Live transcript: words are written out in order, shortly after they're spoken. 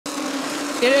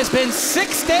It has been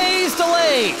 6 days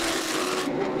delayed.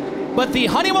 But the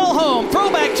Honeywell home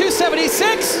Throwback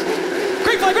 276.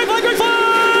 Green flag, green flag, green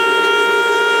flag!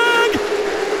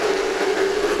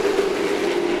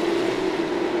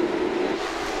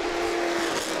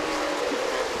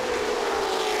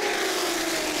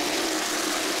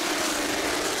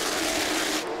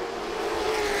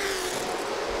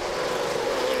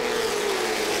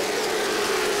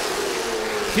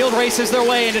 Field races their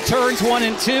way into turns 1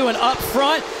 and 2, and up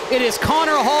front, it is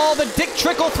Connor Hall, the Dick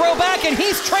Trickle throwback, and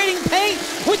he's trading paint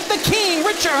with the king,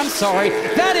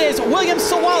 that is William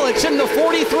Sawalich in the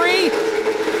 43.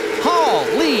 Hall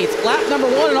leads lap number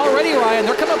 1, and already, Ryan,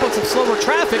 they're coming up with some slower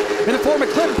traffic in the form of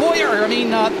Clint Boyer,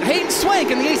 Hayden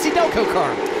Swank in the AC Delco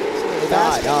car.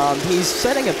 He's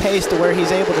setting a pace to where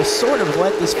he's able to sort of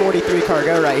let this 43 car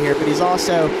go right here, but he's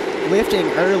also lifting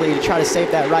early to try to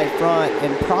save that right front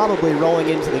and probably rolling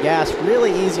into the gas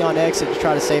really easy on exit to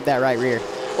try to save that right rear.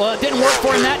 Well, it didn't work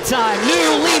for him that time. New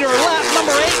leader, lap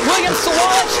number 8, William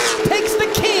Sawalich takes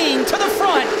the king to the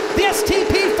front. The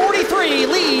STP 43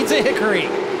 leads at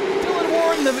Hickory. Dylan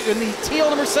Ward in the teal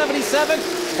number 77,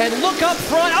 and look up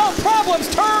front. Oh, problems,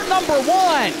 turn number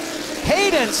 1.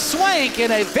 Hayden Swank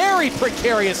in a very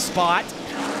precarious spot.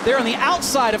 There on the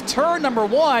outside of turn number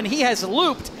 1, he has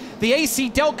looped the AC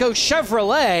Delco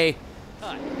Chevrolet.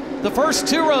 The first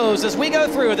 2 rows as we go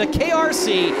through the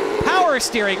KRC power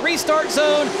steering restart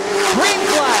zone. Green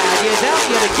flag is out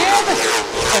yet again,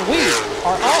 and we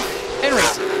are off and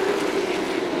racing.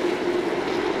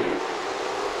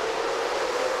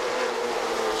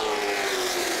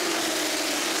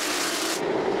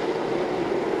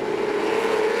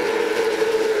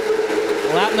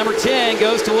 Lap number 10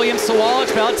 goes to William Sawalich,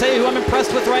 but I'll tell you who I'm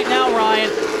impressed with right now, Ryan.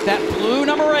 That blue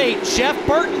number 8, Jeff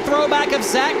Burton throwback of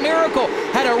Zach Miracle.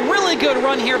 Had a really good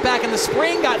run here back in the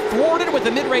spring, got thwarted with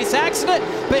a mid-race accident,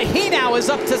 but he now is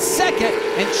up to 2nd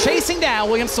and chasing down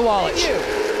William Sawalich.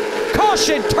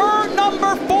 Caution, turn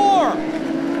number 4.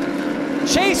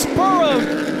 Chase Burrow,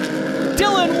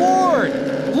 Dylan Ward,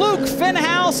 Luke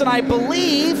Finhouse, and I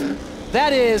believe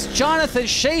that is Jonathan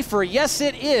Schaefer. Yes,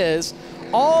 it is.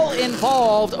 All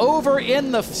involved over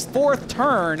in the 4th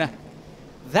turn.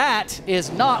 That is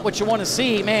not what you want to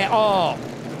see, man. Oh,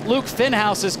 Luke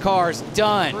Finhouse's car's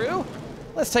done.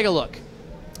 Let's take a look.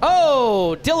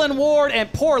 Oh, Dylan Ward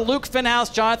and poor Luke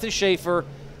Finhouse, Jonathan Schaefer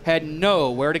had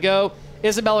nowhere to go.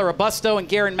 Isabella Robusto and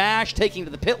Garen Mash taking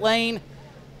to the pit lane.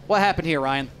 What happened here,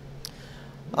 Ryan?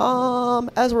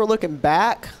 As we're looking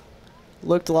back,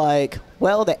 looked like,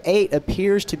 well, the 8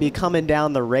 appears to be coming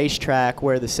down the racetrack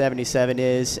where the 77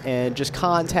 is, and just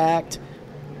contact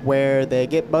where they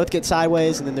both get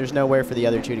sideways, and then there's nowhere for the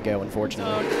other 2 to go,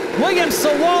 unfortunately. William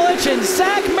Sawalich and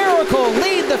Zach Miracle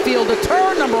lead the field to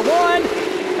turn number 1,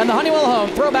 and the Honeywell home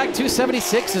Throwback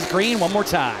 276 is green one more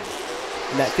time.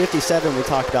 And that 57 we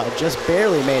talked about just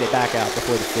barely made it back out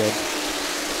before the field.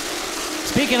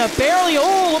 Speaking of barely,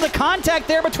 oh, the contact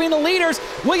there between the leaders.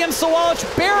 William Sawalich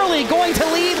barely going to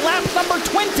lead lap number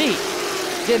 20.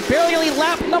 Did barely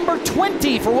lap number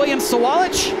 20 for William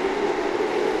Sawalich.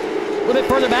 A little bit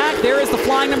further back, there is the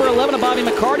flying number 11 of Bobby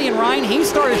McCarty, and Ryan, he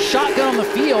started shotgun on the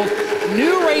field.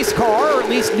 New race car, or at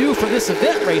least new for this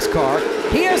event race car.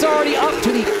 He is already up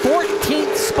to the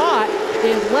 14th spot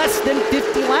in less than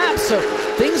 50 laps, so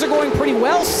things are going pretty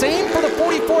well. Same for the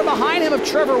 44 behind him of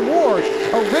Trevor Ward.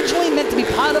 Originally meant to be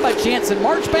piloted by Jansen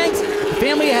Marchbanks. The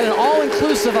family had an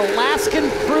all-inclusive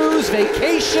Alaskan cruise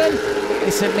vacation.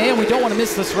 They said, man, we don't want to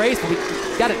miss this race, but we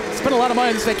got to spend a lot of money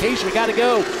on this vacation. We got to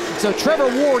go. So Trevor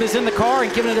Ward is in the car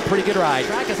and giving it a pretty good ride.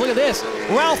 Look at this.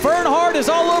 Ralph Earnhardt is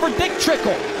all over Dick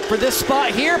Trickle for this spot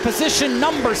here, position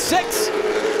number 6.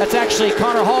 That's actually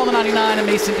Connor Hall in the 99 and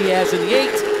Mason Diaz in the 8.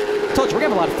 I told you, we're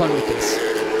going to have a lot of fun with this.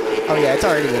 Oh, yeah, it's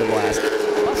already been a blast.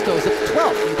 Busto is at the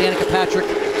 12th. And Danica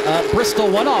Patrick, Bristol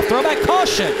one off. Throwback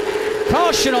caution.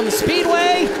 Caution on the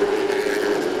Speedway.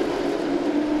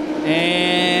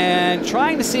 And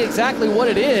trying to see exactly what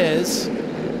it is.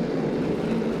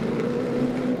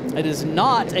 It is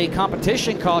not a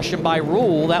competition caution by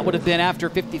rule. That would have been after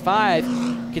 55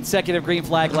 consecutive green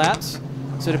flag laps.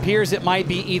 So it appears it might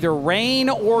be either rain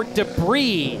or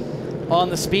debris on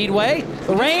the Speedway.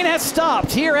 The rain has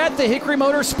stopped here at the Hickory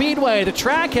Motor Speedway. The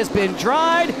track has been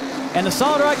dried, and the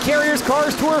Solid Rock Carriers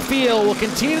Cars Tour Field will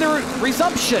continue the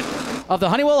resumption of the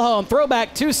Honeywell home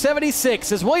Throwback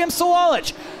 276 as William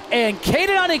Sawalich and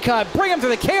Caden Honeycutt bring him to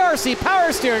the KRC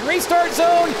Power Steering Restart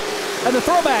Zone, and the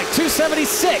Throwback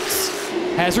 276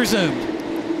 has resumed.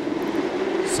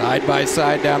 Side by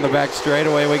side down the back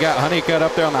straightaway. We got Honeycutt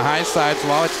up there on the high side,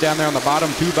 Sawalich down there on the bottom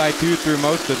 2x2 through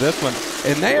most of this one.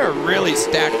 And they are really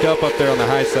stacked up there on the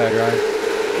high side, right?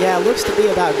 Yeah, it looks to be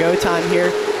about go time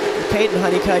here. Peyton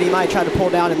Honeycutt, he might try to pull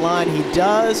down in line. He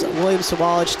does. William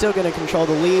Sawalich still going to control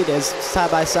the lead as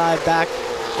side-by-side back.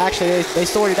 Actually, they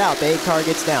sorted out. The 8 car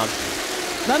gets down.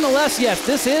 Nonetheless, yes,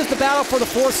 this is the battle for the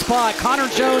 4th spot. Connor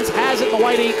Jones has it in the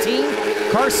white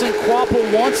 18. Carson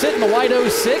Quapple wants it in the white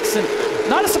 06. And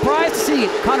not a surprise to see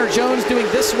Connor Jones doing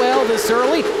this well this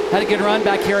early. Had a good run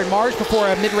back here in March before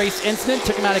a mid-race incident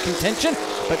took him out of contention.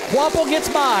 But Quapple gets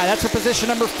by. That's for position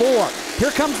number 4.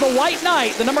 Here comes the White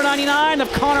Knight, the number 99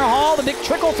 of Connor Hall, the Dick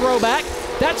Trickle throwback.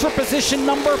 That's for position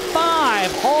number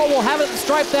 5. Hall will have it in the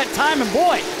stripe that time, and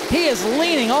boy, he is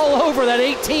leaning all over that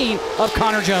 18 of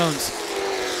Connor Jones.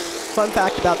 Fun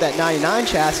fact about that 99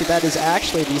 chassis, that is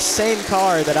actually the same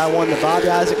car that I won the Bobby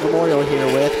Isaac Memorial here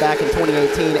with back in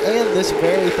 2018 and this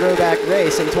very throwback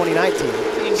race in 2019.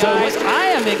 Guys, I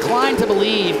am inclined to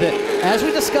believe that, as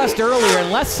we discussed earlier,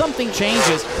 unless something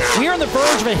changes, we are on the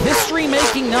verge of a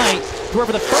history-making night where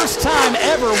for the first time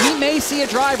ever we may see a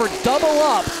driver double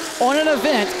up on an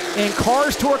event in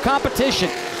Cars Tour competition.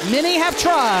 Many have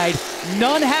tried,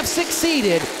 none have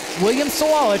succeeded. William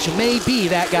Sawalich may be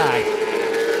that guy.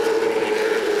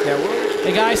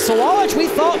 Hey guys, Sawalich we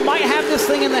thought might have this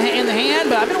thing in the hand,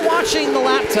 but I've been watching the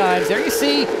lap times. There you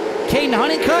see Caden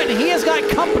Honeycutt, and he has got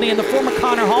company in the form of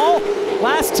Connor Hall.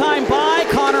 Last time by,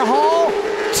 Connor Hall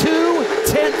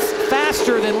 2/10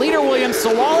 faster than leader William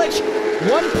Sawalich.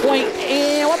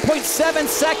 1.7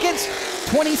 seconds,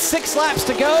 26 laps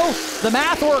to go. The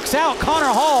math works out. Connor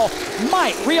Hall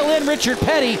might reel in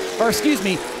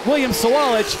William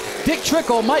Sawalich. Dick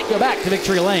Trickle might go back to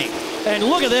victory lane. And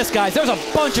look at this, guys. There's a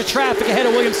bunch of traffic ahead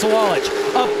of William Sawalich.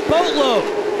 A boatload.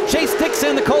 Chase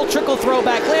Dixon, the Cole Trickle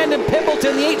throwback. Landon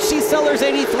Pimpleton, the HC Sellers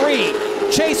 83.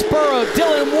 Chase Burrow,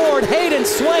 Dylan Ward, Hayden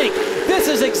Swank. This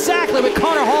is exactly what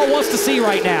Connor Hall wants to see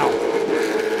right now.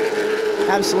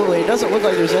 Absolutely. It doesn't look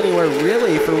like there's anywhere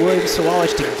really for William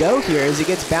Sawalich to go here as he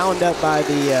gets bound up by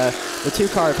the 2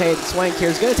 car of Hayden Swank here.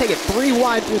 He's going to take it 3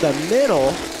 wide through the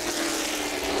middle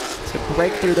to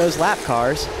break through those lap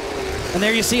cars. And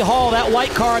there you see Hall, that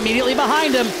white car immediately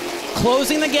behind him,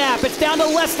 closing the gap. It's down to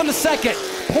less than a second.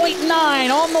 0.9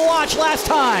 on the watch last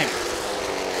time.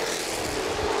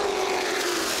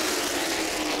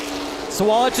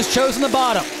 Sawalich has chosen the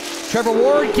bottom. Trevor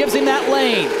Ward gives him that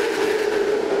lane.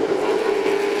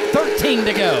 13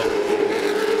 to go.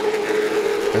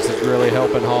 This is really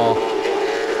helping Hall.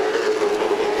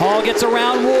 Hall gets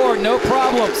around Ward, no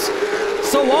problems.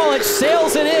 Sawalich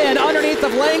sails it in underneath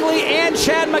of Langley and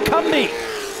Chad McCumbee.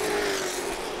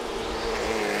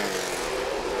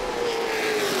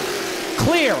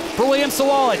 Clear for William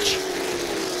Sawalich.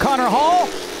 Connor Hall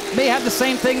may have the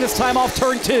same thing this time off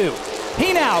turn 2.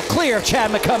 He now clear of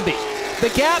Chad McCumbee. The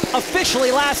gap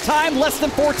officially last time, less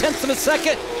than 0.4 of a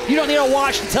second. You don't need a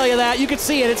watch to tell you that. You can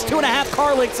see it. It's 2.5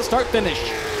 car lengths to start finish.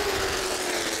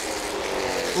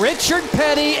 Richard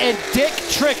Petty and Dick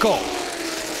Trickle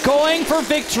going for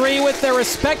victory with their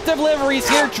respective liveries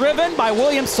here, driven by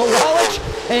William Sawalich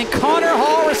and Connor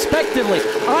Hall, respectively.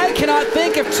 I cannot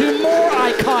think of 2 more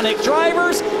iconic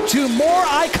drivers, 2 more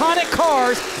iconic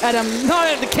cars, at a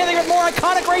more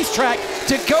iconic racetrack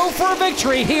to go for a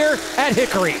victory here at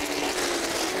Hickory.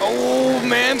 Oh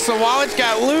man, Sawalich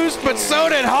got loose, but so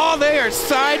did Hall. They are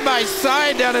side by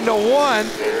side down into 1.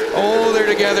 Oh, they're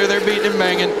together. They're beating and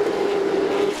banging.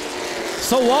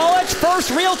 Sawalich,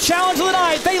 first real challenge of the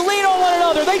night. They lean on one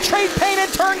another. They trade paint in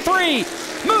turn 3.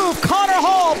 Move Connor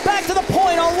Hall back to the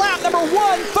point on lap number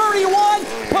 131,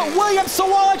 but William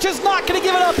Sawalich is not going to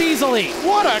give it up easily.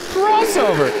 What a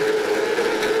crossover.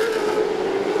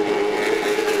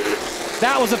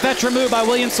 That was a veteran move by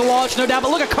William Sawalich, no doubt,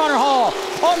 but look at Connor Hall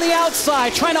on the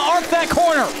outside, trying to arc that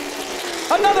corner.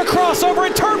 Another crossover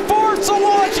in turn 4,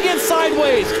 Sawalich again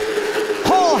sideways.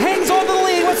 Hall hangs on to the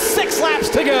lead with 6 laps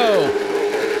to go.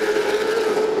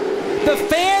 The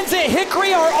fans at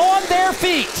Hickory are on their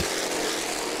feet.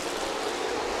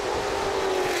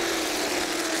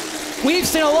 We've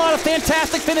seen a lot of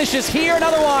fantastic finishes here and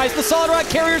otherwise. The Solid Rock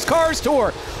Carriers Cars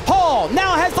Tour. Hall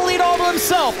now has the lead all to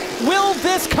himself. Will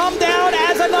this come down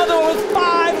as another with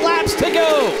 5 laps to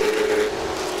go?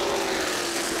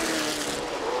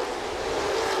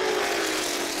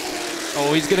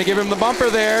 Oh, he's going to give him the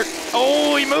bumper there.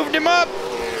 Oh, he moved him up.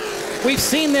 We've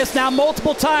seen this now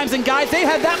multiple times, and guys, they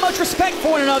have that much respect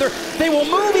for one another. They will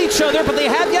move each other, but they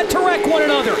have yet to wreck one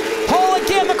another. Hall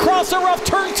again, the crossover off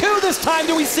turn 2 this time.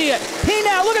 Do we see it? He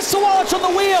now, look at Sawalich on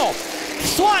the wheel.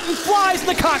 Swatting flies in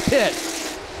the cockpit.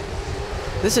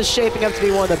 This is shaping up to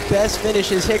be one of the best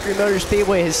finishes Hickory Motor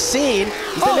Speedway has seen.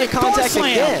 He's going to make contact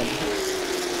again.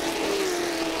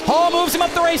 Hall moves him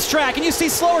up the racetrack, and you see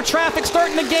slower traffic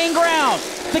starting to gain ground.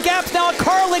 The gap's now a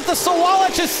car length. The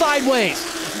Sawalich is sideways.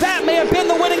 That may have been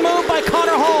the winning move by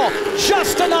Connor Hall.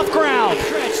 Just enough ground.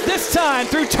 This time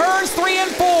through turns 3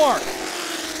 and 4.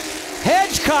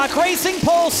 Hedgecock racing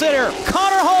pole sitter.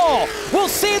 Connor Hall will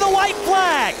see the white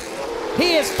flag.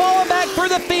 He has fallen back through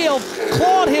the field,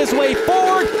 clawed his way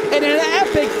forward, and in an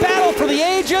epic battle for the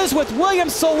ages with William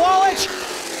Sawalich,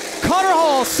 Connor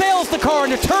Hall sails the car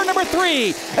into turn number 3,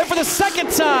 and for the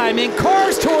second time in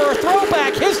Cars Tour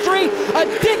Throwback history, a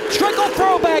Dick Trickle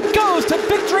throwback goes to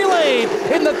victory lane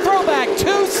in the Throwback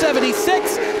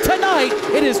 276. Tonight,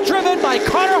 it is driven by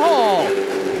Connor Hall.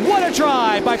 What a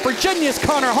drive by Virginia's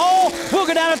Connor Hall. We'll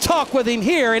go down and talk with him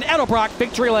here in Edelbrock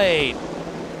Victory Lane.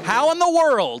 How in the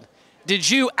world did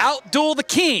you outduel the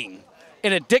king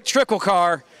in a Dick Trickle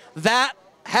car? That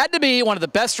had to be one of the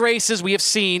best races we have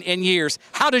seen in years.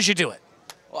 How did you do it?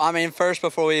 Well, I mean, first,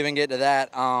 before we even get to that,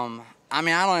 I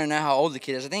mean, I don't even know how old the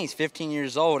kid is. I think he's 15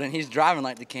 years old, and he's driving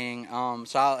like the king.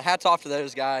 So hats off to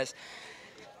those guys.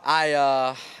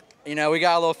 You know, we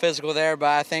got a little physical there, but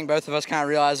I think both of us kind of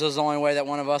realized it was the only way that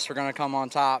one of us were going to come on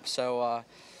top. So,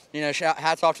 you know,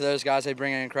 hats off to those guys. They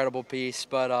bring an incredible piece.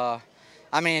 But,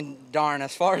 I mean, darn,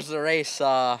 as far as the race, you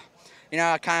know,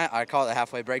 I call it the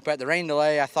halfway break. But the rain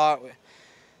delay, I thought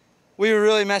we were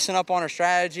really messing up on our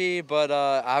strategy. But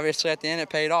obviously at the end it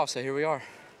paid off, so here we are.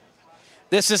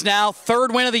 This is now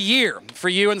third win of the year for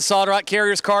you in the Solid Rock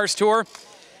Carriers Cars Tour.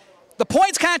 The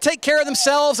points kind of take care of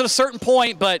themselves at a certain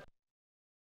point, but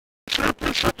you're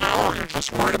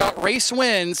just worried about race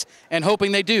wins and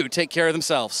hoping they do take care of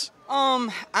themselves.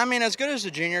 I mean, as good as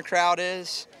the junior crowd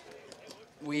is,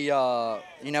 you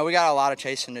know, we got a lot of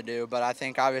chasing to do, but I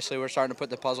think obviously we're starting to put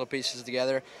the puzzle pieces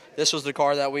together. This was the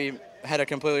car that we had to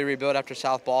completely rebuild after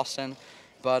South Boston.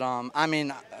 But, I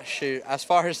mean, shoot, as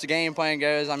far as the game plan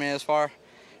goes, I mean, as far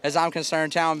as I'm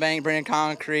concerned, Town Bank, Brennan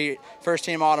Concrete, First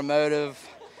Team Automotive,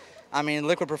 I mean,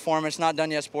 Liquid Performance, Not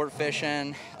Done Yet Sport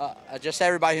Fishing, just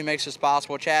everybody who makes this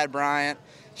possible. Chad Bryant,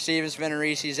 Stevens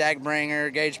Venerisi, Zach Bringer,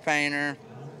 Gage Painter,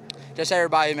 just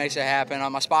everybody who makes it happen.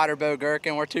 My spotter, Bo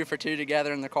Gherkin, we're 2 for 2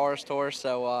 together in the Cars Tour.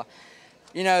 So,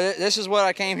 you know, this is what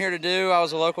I came here to do. I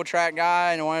was a local track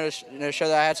guy and I wanted to show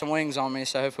that I had some wings on me,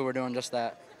 so hopefully we're doing just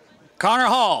that. Connor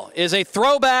Hall is a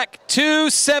Throwback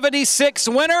 276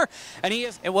 winner, and he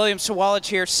is. And William Sawalich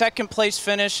here, second place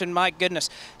finish, and my goodness,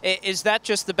 is that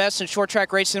just the best in short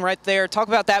track racing right there? Talk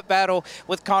about that battle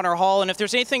with Connor Hall, and if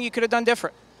there's anything you could have done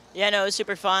different. Yeah, no, it was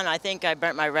super fun. I think I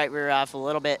burnt my right rear off a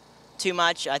little bit too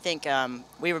much. I think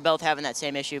we were both having that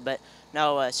same issue, but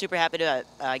no, super happy to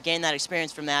gain that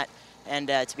experience from that and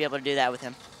to be able to do that with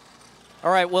him. All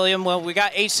right, William, well, we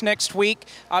got Ace next week.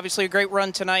 Obviously a great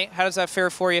run tonight. How does that fare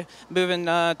for you moving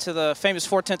to the famous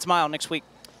 4/10 mile next week?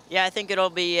 Yeah, I think it'll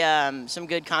be some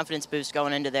good confidence boost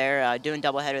going into there, doing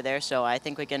doubleheader there, so I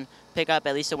think we can pick up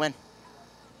at least a win.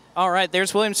 All right,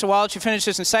 there's William Sawalich, who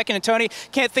finishes in second. And Tony,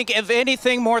 can't think of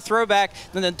anything more throwback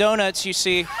than the donuts you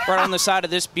see right on the side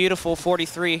of this beautiful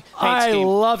 43 paint scheme. I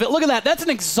love it. Look at that. That's an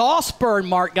exhaust burn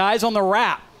mark, guys, on the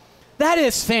wrap. That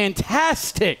is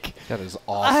fantastic. That is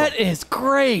awesome. That is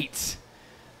great.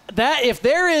 That if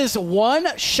there is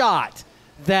one shot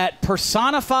that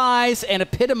personifies and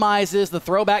epitomizes the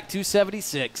Throwback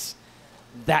 276,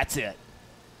 that's it.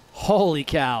 Holy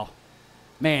cow.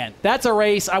 Man, that's a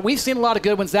race. We've seen a lot of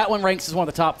good ones. That one ranks as one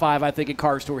of the top 5, I think, in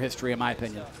Cars Tour history, in my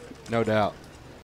opinion. No doubt.